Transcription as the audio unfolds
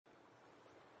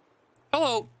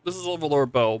Hello, this is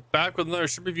OverlordBou, back with another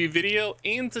ship review video,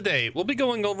 and today we'll be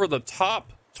going over the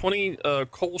top 20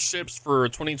 coal ships for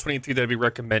 2023 that I'll be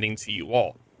recommending to you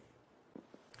all.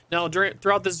 Now,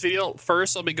 throughout this video,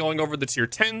 first I'll be going over the tier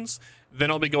 10s, then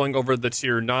I'll be going over the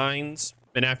tier 9s,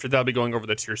 and after that I'll be going over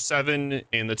the tier 7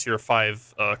 and the tier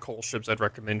 5 coal ships I'd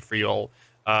recommend for you all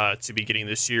to be getting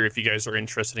this year if you guys are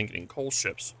interested in getting coal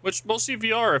ships, which most of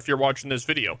you are if you're watching this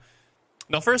video.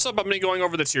 Now, first up, I'm going to be going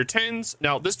over the tier 10s.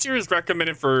 Now, this tier is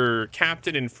recommended for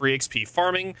captain and free XP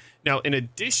farming. Now, in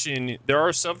addition, there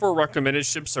are several recommended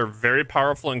ships that are very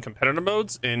powerful in competitive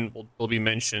modes and will be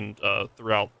mentioned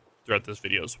throughout this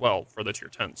video as well for the tier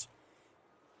 10s.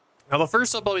 Now, the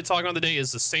first up I'll be talking about today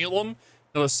is the Salem.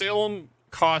 Now, the Salem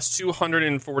costs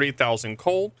 240,000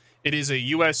 coal. It is a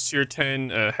US tier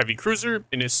 10 heavy cruiser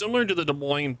and is similar to the Des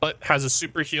Moines, but has a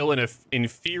super heal and an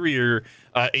inferior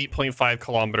 8.5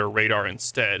 kilometer radar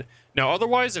instead. Now,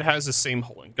 otherwise, it has the same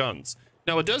hull and guns.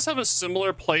 Now, it does have a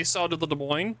similar playstyle to the Des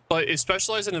Moines, but it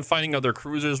specializes in fighting other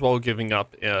cruisers while giving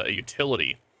up a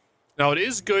utility. Now, it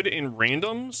is good in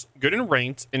randoms, good in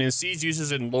ranked, and it sees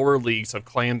uses in lower leagues of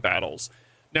clan battles.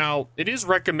 Now, it is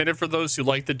recommended for those who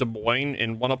like the Des Moines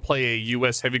and want to play a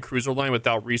US heavy cruiser line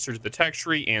without research of the tech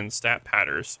tree and stat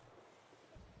patterns.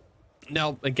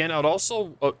 Now, again, I'd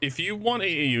also, if you want a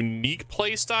unique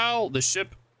play style, the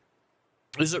ship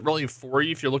isn't really for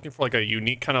you if you're looking for like a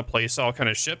unique kind of play style kind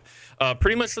of ship.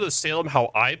 Pretty much for the Salem, how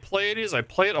I play it is I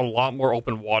play it a lot more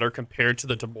open water compared to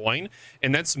the Des Moines,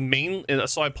 and that's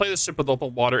so I play the ship with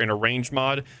open water in a range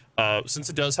mod. Since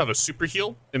it does have a super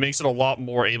heal, it makes it a lot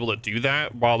more able to do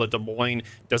that, while the Des Moines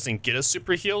doesn't get a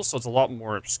super heal, so it's a lot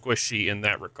more squishy in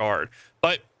that regard.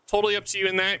 But totally up to you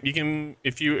in that. You can,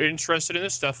 if you're interested in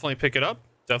this, definitely pick it up.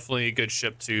 Definitely a good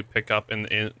ship to pick up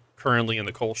currently in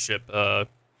the coal ship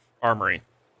armory.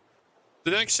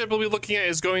 The next ship we'll be looking at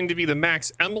is going to be the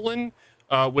Max Emlyn,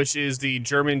 which is the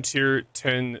German tier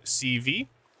 10 CV.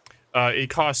 It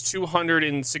costs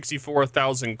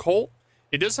 264,000 coal.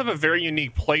 It does have a very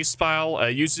unique play style.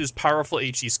 It uses powerful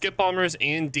HE skip bombers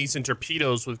and decent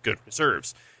torpedoes with good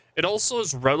reserves. It also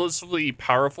is relatively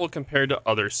powerful compared to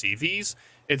other CVs.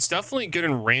 It's definitely good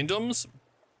in randoms,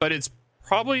 but it's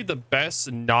probably the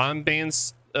best non-banned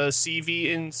CV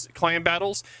in clan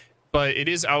battles, but it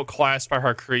is outclassed by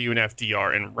Harkuru and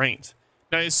FDR in ranked.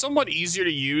 Now, it's somewhat easier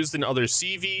to use than other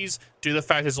CVs due to the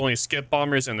fact there's only skip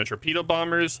bombers and the torpedo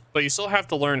bombers, but you still have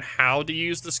to learn how to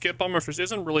use the skip bombers, which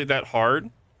isn't really that hard.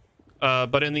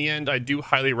 But in the end, I do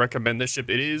highly recommend this ship.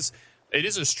 It is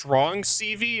a strong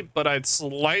CV, but I'd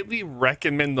slightly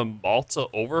recommend the Malta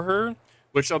over her,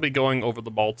 which I'll be going over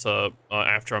the Malta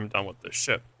after I'm done with this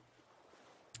ship.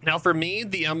 Now, for me,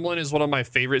 the Emlyn is one of my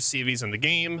favorite CVs in the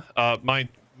game. My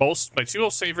two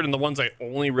most favorite and the ones I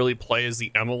only really play is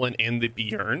the Emlyn and the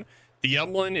Bjorn. The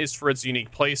Emlyn is for its unique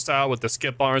playstyle with the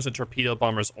skip bombers and torpedo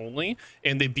bombers only,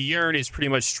 and the Bjorn is pretty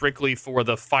much strictly for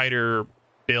the fighter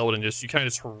build and you kind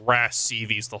of just harass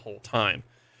CVs the whole time.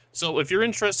 So if you're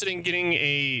interested in getting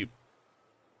a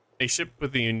ship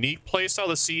with a unique playstyle,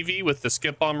 the CV with the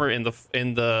skip bomber and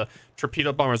the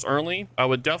torpedo bombers only, I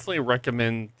would definitely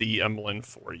recommend the Emlyn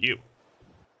for you.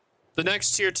 The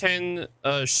next tier 10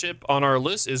 ship on our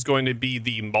list is going to be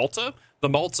the Malta. The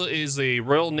Malta is a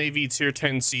Royal Navy tier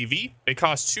 10 CV. It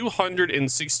costs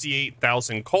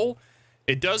 268,000 coal.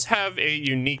 It does have a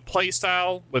unique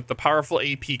playstyle with the powerful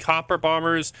AP copper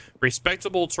bombers,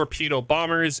 respectable torpedo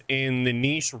bombers, and the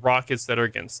niche rockets that are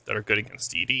good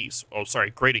against DDs. Oh, sorry,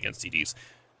 great against DDs.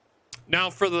 Now,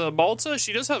 for the Malta,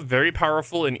 she does have very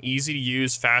powerful and easy to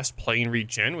use fast plane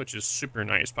regen, which is super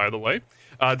nice, by the way.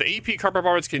 The AP copper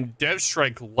bombers can dev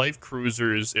strike light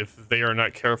cruisers if they are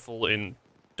not careful in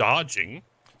dodging.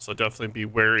 So definitely be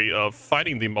wary of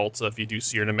fighting the Malta if you do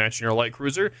see her in a match in your light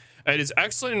cruiser. It is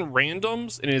excellent in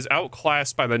randoms and is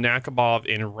outclassed by the Nakhimov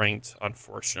in ranked,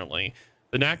 unfortunately.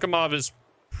 The Nakhimov is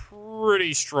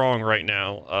pretty strong right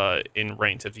now in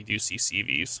ranked if you do see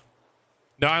CVs.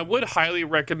 Now, I would highly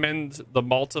recommend the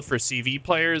Malta for CV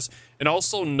players, and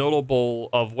also notable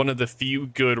of one of the few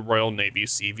good Royal Navy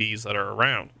CVs that are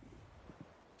around.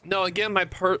 Now, again, me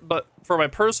personally,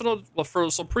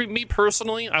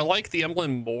 I like the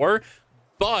Emlyn more,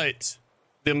 but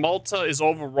the Malta is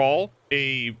overall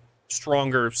a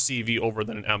stronger CV over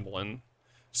than an Emlyn.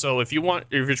 So if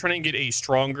you're trying to get a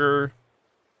stronger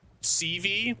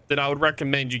CV, then I would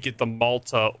recommend you get the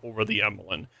Malta over the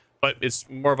Emlyn. But it's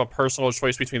more of a personal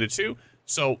choice between the two.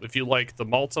 So if you like the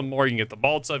Malta more, you can get the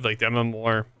Malta. If you like the Emlyn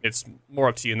more, it's more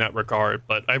up to you in that regard.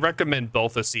 But I recommend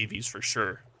both the CVs for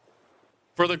sure.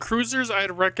 For the cruisers,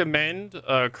 I'd recommend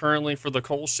currently for the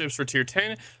coal ships for tier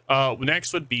 10,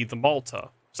 next would be the Malta.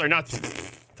 Sorry, not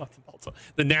not the Malta,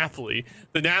 the Napoli.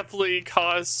 The Napoli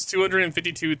costs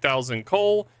 252,000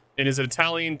 coal and is an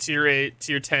Italian tier 8,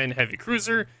 tier 10 heavy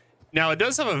cruiser. Now, it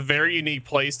does have a very unique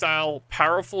playstyle,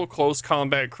 powerful close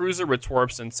combat cruiser with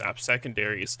torps and sap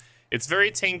secondaries. It's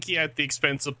very tanky at the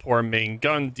expense of poor main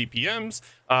gun DPMs,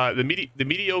 the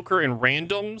mediocre in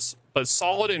randoms, but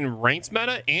solid in ranked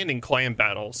meta and in clan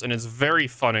battles, and it's very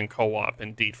fun in co-op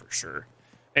indeed for sure.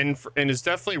 And is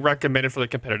definitely recommended for the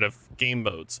competitive game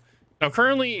modes. Now,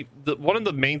 currently, one of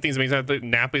the main things that makes the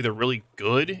Napoli they're really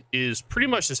good is pretty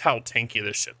much just how tanky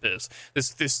this ship is.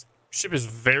 This ship is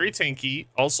very tanky,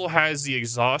 also has the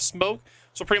exhaust smoke.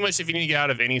 So pretty much if you need to get out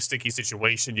of any sticky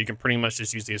situation, you can pretty much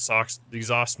just use the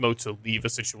exhaust smoke to leave a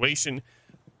situation.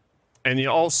 And you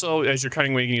also, as you're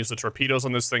cutting away, you can use the torpedoes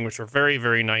on this thing, which are very,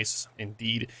 very nice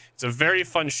indeed. It's a very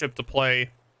fun ship to play.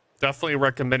 Definitely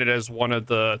recommend it as one of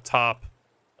the top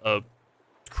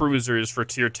cruisers for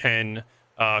tier 10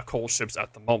 coal ships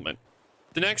at the moment.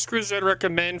 The next cruiser I'd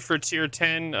recommend for tier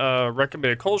 10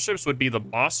 recommended coal ships would be the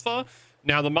Moskva.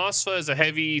 Now, the Moskva is a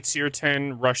heavy tier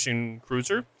 10 Russian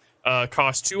cruiser.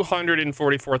 Costs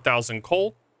 244,000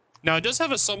 coal. Now, it does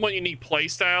have a somewhat unique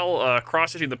playstyle,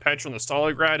 cross between the Petra and the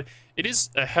Stalingrad. It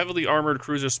is a heavily armored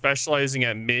cruiser specializing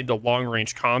at mid to long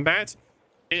range combat.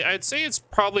 I'd say it's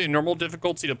probably a normal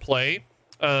difficulty to play.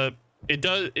 It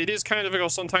is kind of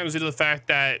difficult sometimes due to the fact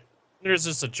that there's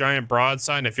just a giant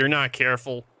broadside, and if you're not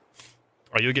careful,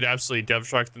 you'll get absolutely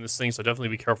dev-struck in this thing, so definitely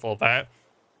be careful of that.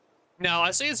 Now,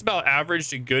 I say it's about average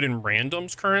to good in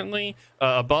randoms currently,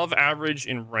 above average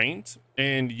in ranked,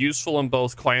 and useful in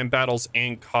both clan battles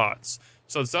and COTS.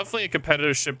 So it's definitely a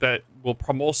competitive ship that will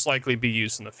most likely be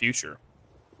used in the future.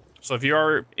 So if you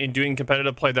are doing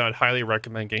competitive play, then I'd highly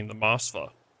recommend getting the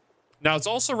Moskva. Now, it's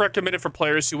also recommended for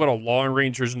players who want a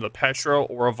long-range version of the Petra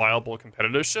or a viable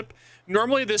competitive ship.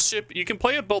 Normally, this ship, you can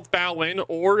play it both bow in,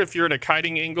 or if you're in a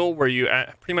kiting angle where you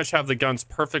pretty much have the guns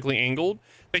perfectly angled,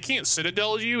 they can't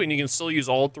citadel you, and you can still use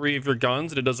all three of your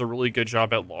guns, and it does a really good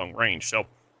job at long range. So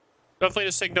definitely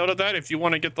just take note of that. If you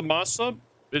want to get the Moskva,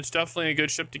 it's definitely a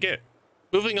good ship to get.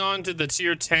 Moving on to the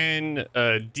tier 10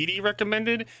 DD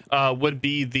recommended would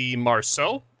be the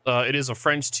Marceau. It is a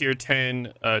French tier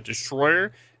 10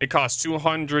 destroyer. It costs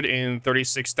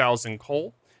 236,000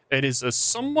 coal. It is a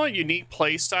somewhat unique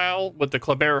playstyle with the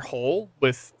Kleber hull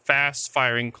with fast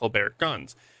firing Kleber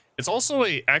guns. It's also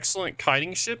an excellent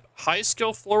kiting ship, high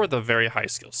skill floor with a very high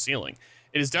skill ceiling.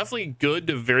 It is definitely good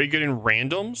to very good in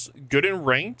randoms, good in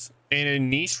ranked, and a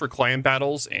niche for clan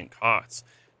battles and COTS.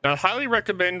 Now, I highly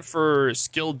recommend for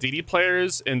skilled DD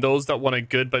players and those that want a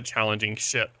good but challenging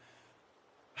ship.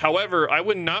 However, I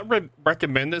would not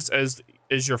recommend this as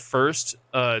your first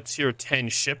tier 10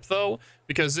 ship, though,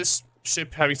 because this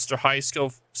ship having such a high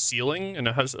skill ceiling and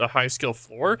a high skill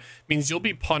floor means you'll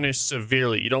be punished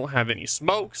severely. You don't have any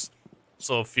smokes,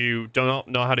 so if you don't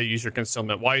know how to use your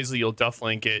concealment wisely, you'll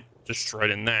definitely get destroyed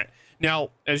in that.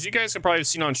 Now, as you guys have probably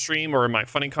seen on stream or in my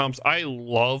funny comps, I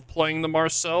love playing the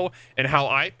Marceau, and how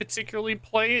I particularly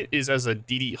play it is as a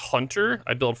DD hunter.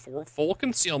 I build full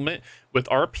concealment with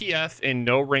RPF and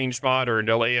no range mod or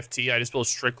no AFT. I just build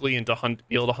strictly into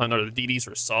be able to hunt other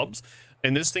DDs or subs,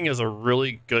 and this thing does a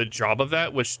really good job of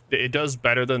that, which it does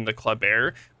better than the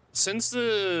Kleber. Since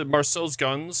the Marceau's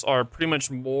guns are pretty much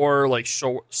more like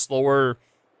slower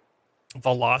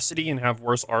velocity and have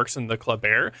worse arcs than the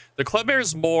Kleber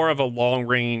is more of a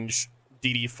long-range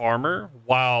DD farmer,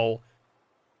 while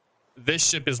this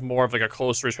ship is more of like a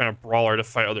close-range kind of brawler to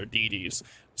fight other DDs.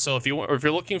 So if you're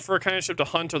looking for a kind of ship to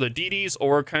hunt other DDs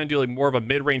or kind of do like more of a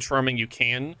mid-range farming, you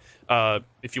can.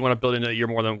 If you want to build in it, you're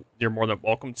more than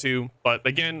welcome to. But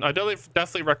again, I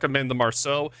definitely recommend the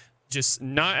Marceau, just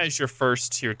not as your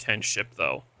first tier 10 ship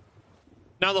though.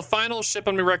 Now, the final ship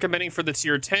I'm recommending for the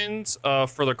tier 10s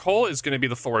for the coal is going to be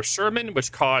the Forrest Sherman,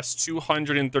 which costs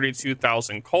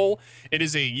 232,000 coal. It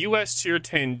is a US tier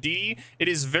 10D. It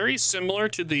is very similar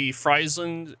to the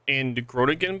Friesland and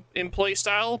Groningen in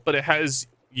playstyle, but it has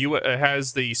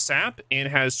the SAP and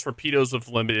has torpedoes with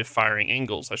limited firing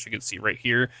angles, as you can see right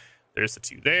here. There's the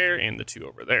two there and the two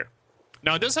over there.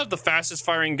 Now, it does have the fastest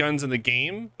firing guns in the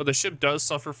game, but the ship does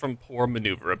suffer from poor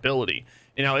maneuverability.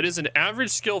 And now, it is an average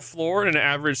skill floor and an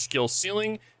average skill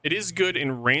ceiling. It is good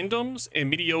in randoms and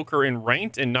mediocre in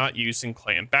ranked and not used in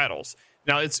clan battles.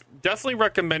 Now, it's definitely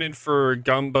recommended for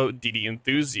gunboat DD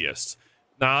enthusiasts.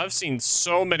 Now, I've seen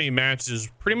so many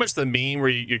matches, pretty much the meme where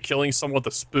you're killing someone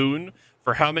with a spoon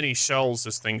for how many shells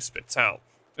this thing spits out.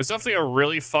 It's definitely a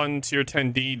really fun tier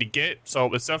 10D to get,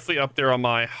 so it's definitely up there on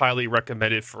my highly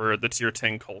recommended for the tier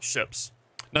 10 coal ships.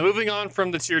 Now, moving on from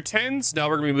the tier 10s, now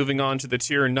we're going to be moving on to the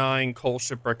tier 9 coal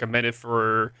ship recommended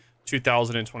for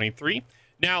 2023.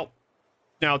 Now,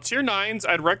 Now, tier 9s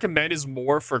I'd recommend is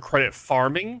more for credit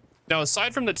farming. Now,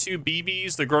 aside from the two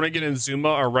BBs, the Groningen and Zuma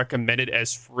are recommended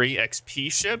as free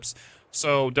XP ships.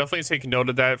 So definitely take note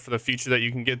of that for the future, that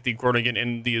you can get the Groningen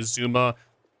and the Azuma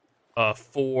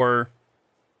for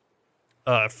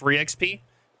free XP.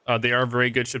 They are very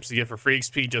good ships to get for free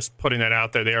XP. Just putting that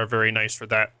out there. They are very nice for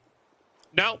that.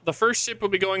 Now, the first ship we'll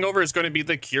be going over is going to be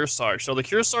the Kearsarge. So the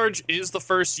Kearsarge is the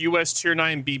first US Tier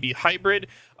 9 BB hybrid.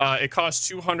 It costs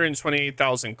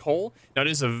 228,000 coal. Now, it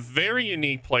is a very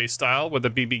unique playstyle with the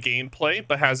BB gameplay,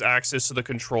 but has access to the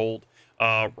controlled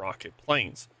rocket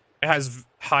planes. It has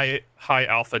high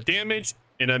alpha damage,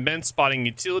 an immense spotting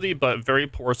utility, but very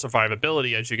poor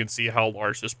survivability, as you can see how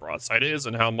large this broadside is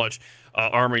and how much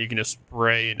armor you can just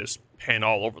spray and just pen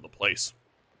all over the place.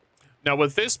 Now,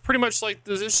 with this, pretty much like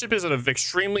this ship is at an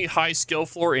extremely high skill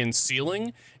floor in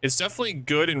ceiling. It's definitely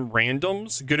good in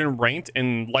randoms, good in ranked,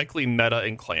 and likely meta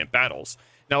in clan battles.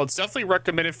 Now, it's definitely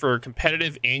recommended for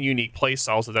competitive and unique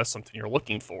playstyles if that's something you're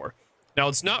looking for. Now,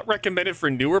 it's not recommended for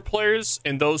newer players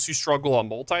and those who struggle on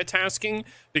multitasking,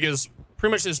 because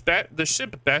pretty much the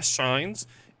ship best shines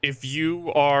if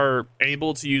you are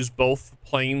able to use both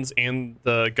planes and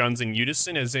the guns in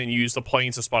unison, as in use the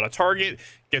planes to spot a target,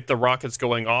 get the rockets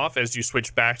going off as you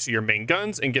switch back to your main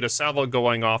guns, and get a salvo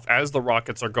going off as the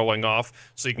rockets are going off,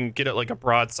 so you can get it like a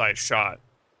broadside shot.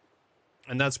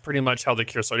 And that's pretty much how the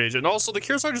Kearsarge is. And also, the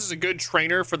Kearsarge is a good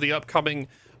trainer for the upcoming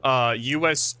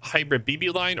US hybrid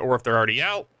BB line, or if they're already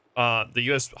out, the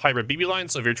US hybrid BB line.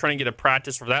 So if you're trying to get a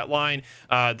practice for that line,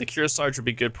 the Kearsarge would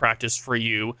be good practice for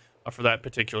you for that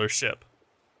particular ship.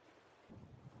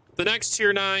 The next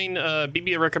tier 9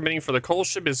 BB I'm recommending for the coal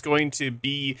ship is going to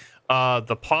be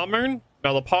the Pommern.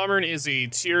 Now, the Pommern is a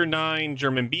tier 9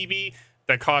 German BB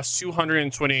that costs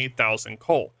 228,000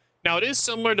 coal. Now, it is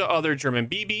similar to other German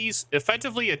BBs,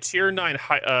 effectively a tier 9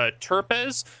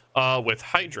 Turpes with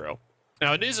Hydro.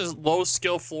 Now, it is a low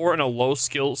skill floor and a low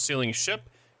skill ceiling ship.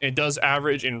 It does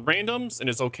average in randoms and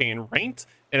is okay in ranked,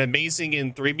 and amazing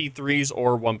in 3v3s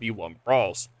or 1v1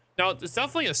 brawls. Now, it's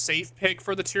definitely a safe pick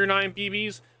for the tier 9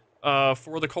 BBs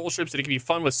for the coal ships. It can be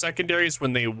fun with secondaries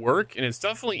when they work, and it's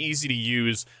definitely easy to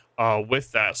use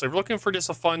with that. So if you're looking for just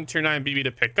a fun tier 9 BB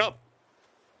to pick up,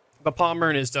 the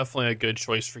Pommern is definitely a good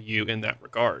choice for you in that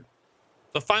regard.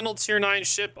 The final tier 9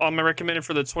 ship I recommended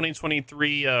for the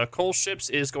 2023 coal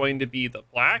ships is going to be the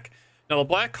Black. Now, the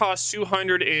Black costs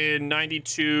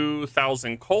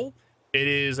 292,000 coal. It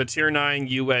is a tier 9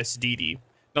 USDD.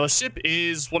 Now, the ship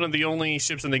is one of the only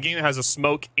ships in the game that has a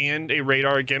smoke and a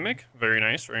radar gimmick. Very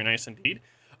nice indeed.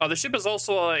 The ship is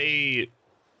also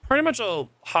pretty much a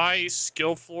high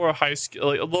skill floor,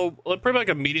 pretty like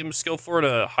a medium skill floor and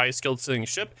a high skilled sitting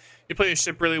ship. You play a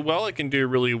ship really well, it can do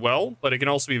really well, but it can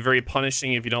also be very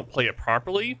punishing if you don't play it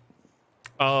properly.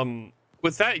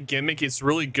 With that gimmick, it's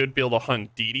really good to be able to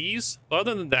hunt DDs. But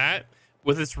other than that,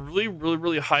 with its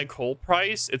really high coal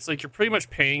price, it's like you're pretty much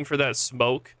paying for that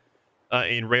smoke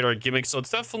in radar gimmick. So it's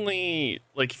definitely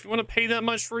like, if you want to pay that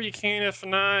much for it, you can. If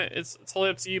not, it's totally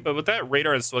up to you. But with that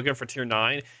radar and smoke for tier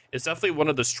 9, it's definitely one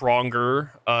of the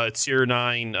stronger tier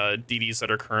 9 DDs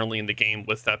that are currently in the game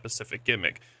with that specific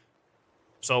gimmick.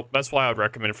 So that's why I would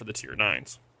recommend it for the tier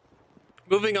 9s.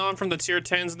 Moving on from the tier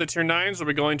 10s and the tier 9s, we'll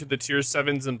be going to the tier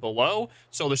 7s and below.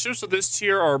 So the ships of this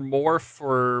tier are more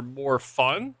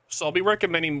fun. So I'll be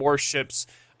recommending more ships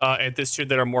at this tier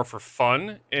that are more for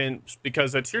fun, and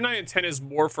because the tier 9 and 10 is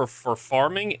more for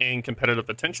farming and competitive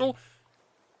potential.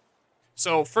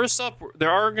 So first up,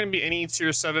 there aren't going to be any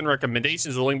tier 7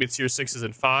 recommendations. There'll only be tier 6s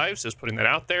and 5s, just putting that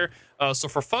out there. So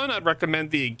for fun, I'd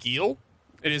recommend the Aiguille.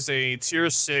 It is a tier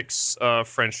 6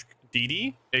 French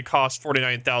DD. It costs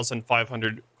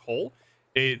 49,500 coal.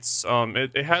 It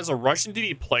has a Russian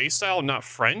DD playstyle, not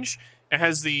French. It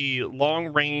has the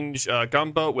long-range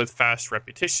gunboat with fast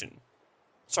repetition.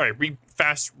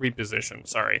 Fast reposition.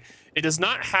 Sorry. It does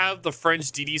not have the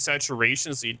French DD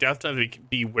saturation, so you definitely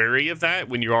be wary of that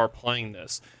when you are playing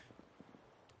this.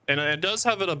 And it does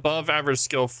have an above average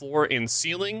skill floor in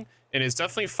ceiling, and it's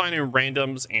definitely fine in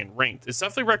randoms and ranked. It's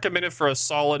definitely recommended for a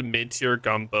solid mid-tier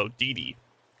gunboat DD.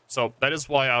 So that is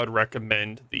why I would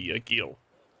recommend the Aiguille.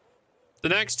 The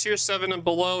next tier 7 and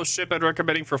below ship I'd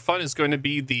recommending for fun is going to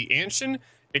be the Anshin.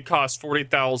 It costs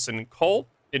 40,000 coal.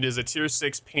 It is a tier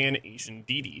 6 Pan-Asian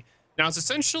DD. Now, it's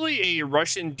essentially a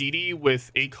Russian DD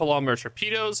with 8km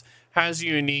torpedoes, has a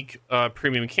unique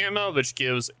premium camo, which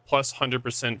gives plus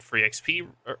 100% free XP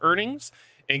earnings,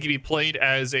 and can be played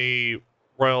as a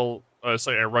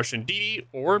Russian DD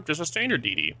or just a standard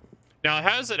DD. Now, it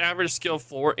has an average skill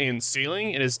floor and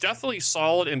ceiling. It is definitely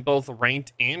solid in both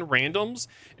ranked and randoms,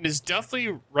 and is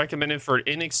definitely recommended for an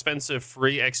inexpensive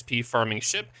free XP farming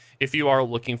ship if you are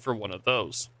looking for one of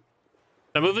those.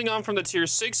 Now, moving on from the tier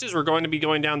 6s, we're going to be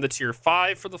going down to tier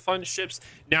 5 for the fun ships.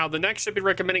 Now, the next ship we're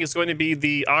recommending is going to be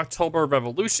the October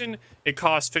Revolution. It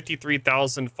costs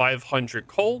 53,500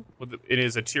 coal. It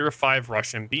is a tier 5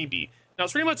 Russian BB. Now,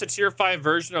 it's pretty much a tier 5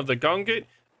 version of the Gunget.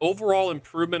 Overall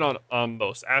improvement on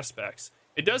most aspects.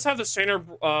 It does have the standard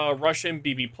Russian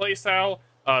BB playstyle,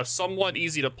 somewhat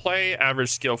easy to play, average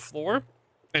skill floor,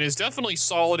 and is definitely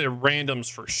solid in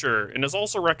randoms for sure, and is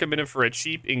also recommended for a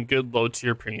cheap and good low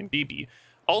tier premium BB.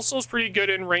 Also is pretty good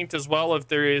in ranked as well if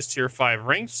there is tier 5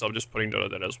 ranked, so I'm just putting note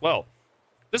of that as well.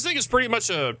 This thing is pretty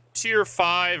much a tier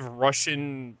 5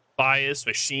 Russian bias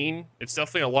machine. It's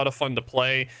definitely a lot of fun to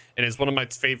play, and is one of my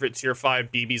favorite tier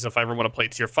 5 BBs if I ever want to play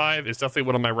tier 5. It's definitely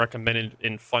one of my recommended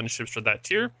in fun ships for that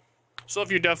tier. So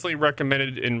if you're definitely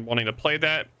recommended in wanting to play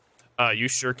that, you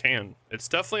sure can. It's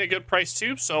definitely a good price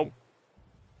too, so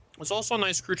it's also a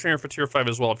nice crew trainer for tier 5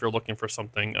 as well if you're looking for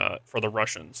something for the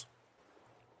Russians.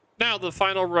 Now, the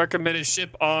final recommended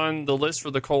ship on the list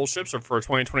for the coal ships or for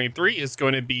 2023 is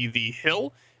going to be the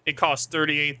Hill. It costs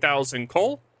 38,000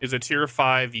 coal, is a tier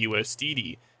 5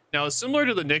 USDD. Now, it's similar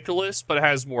to the Nicholas, but it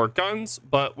has more guns,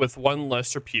 but with one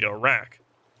less torpedo rack.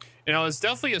 Now, it's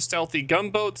definitely a stealthy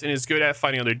gunboat and is good at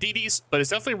fighting other DDs, but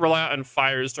it's definitely reliant on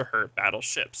fires to hurt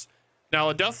battleships. Now,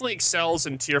 it definitely excels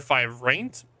in tier 5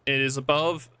 ranked. It is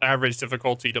above average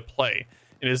difficulty to play.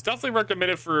 It is definitely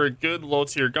recommended for a good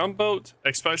low-tier gunboat,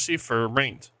 especially for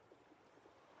ranked.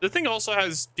 The thing also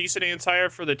has decent anti-air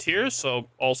for the tiers, so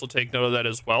also take note of that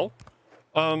as well.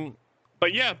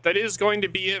 But yeah, that is going to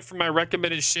be it for my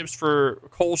recommended ships for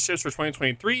coal ships for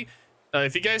 2023.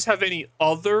 If you guys have any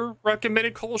other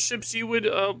recommended coal ships you would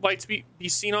like to be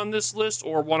seen on this list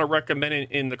or want to recommend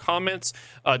it in the comments,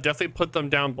 definitely put them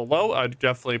down below. I'd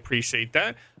definitely appreciate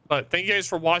that. But thank you guys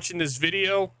for watching this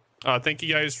video. Thank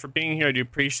you guys for being here. I do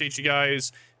appreciate you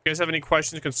guys. If you guys have any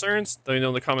questions or concerns, let me know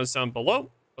in the comments down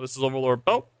below. This is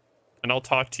OverlordBou, and I'll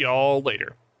talk to y'all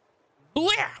later.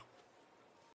 Blah!